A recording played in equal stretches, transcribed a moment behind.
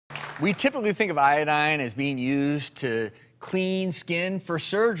We typically think of iodine as being used to clean skin for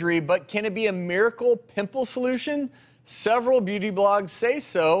surgery, but can it be a miracle pimple solution? Several beauty blogs say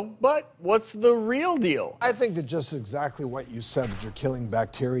so, but what's the real deal? I think that just exactly what you said, that you're killing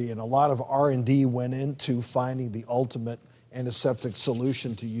bacteria, and a lot of R&D went into finding the ultimate antiseptic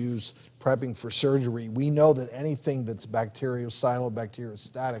solution to use prepping for surgery. We know that anything that's bactericidal,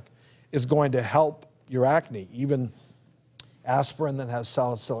 bacteriostatic, is going to help your acne. Even aspirin that has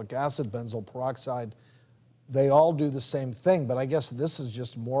salicylic acid, benzoyl peroxide, they all do the same thing, but I guess this is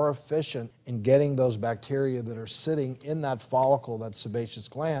just more efficient in getting those bacteria that are sitting in that follicle, that sebaceous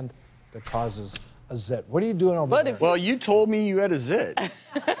gland, that causes a zit. What are you doing over there? Well, you told me you had a zit.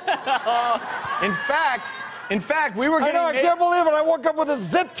 In fact, we were getting... I can't believe it. I woke up with a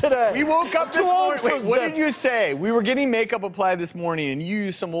zit today. We woke up this morning. Wait, what did you say? We were getting makeup applied this morning, and you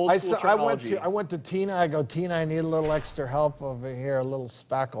used some old school terminology. I went to Tina. I go, Tina, I need a little extra help over here, a little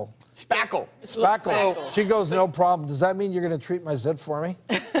spackle. Spackle. Spackle. She goes, no problem. Does that mean you're going to treat my zit for me?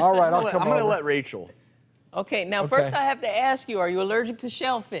 All right, I'll come over. I'm going to let Rachel. Okay, now first I have to ask you, are you allergic to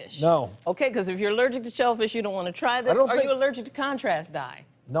shellfish? No. Okay, because if you're allergic to shellfish, you don't want to try this. Are you allergic to contrast dye?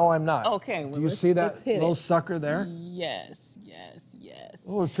 No, I'm not. Okay. Well, do you see that little sucker there? Yes, yes, yes.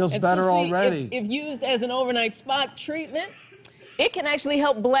 Oh, it feels better already. If used as an overnight spot treatment, it can actually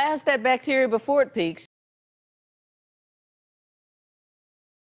help blast that bacteria before it peaks.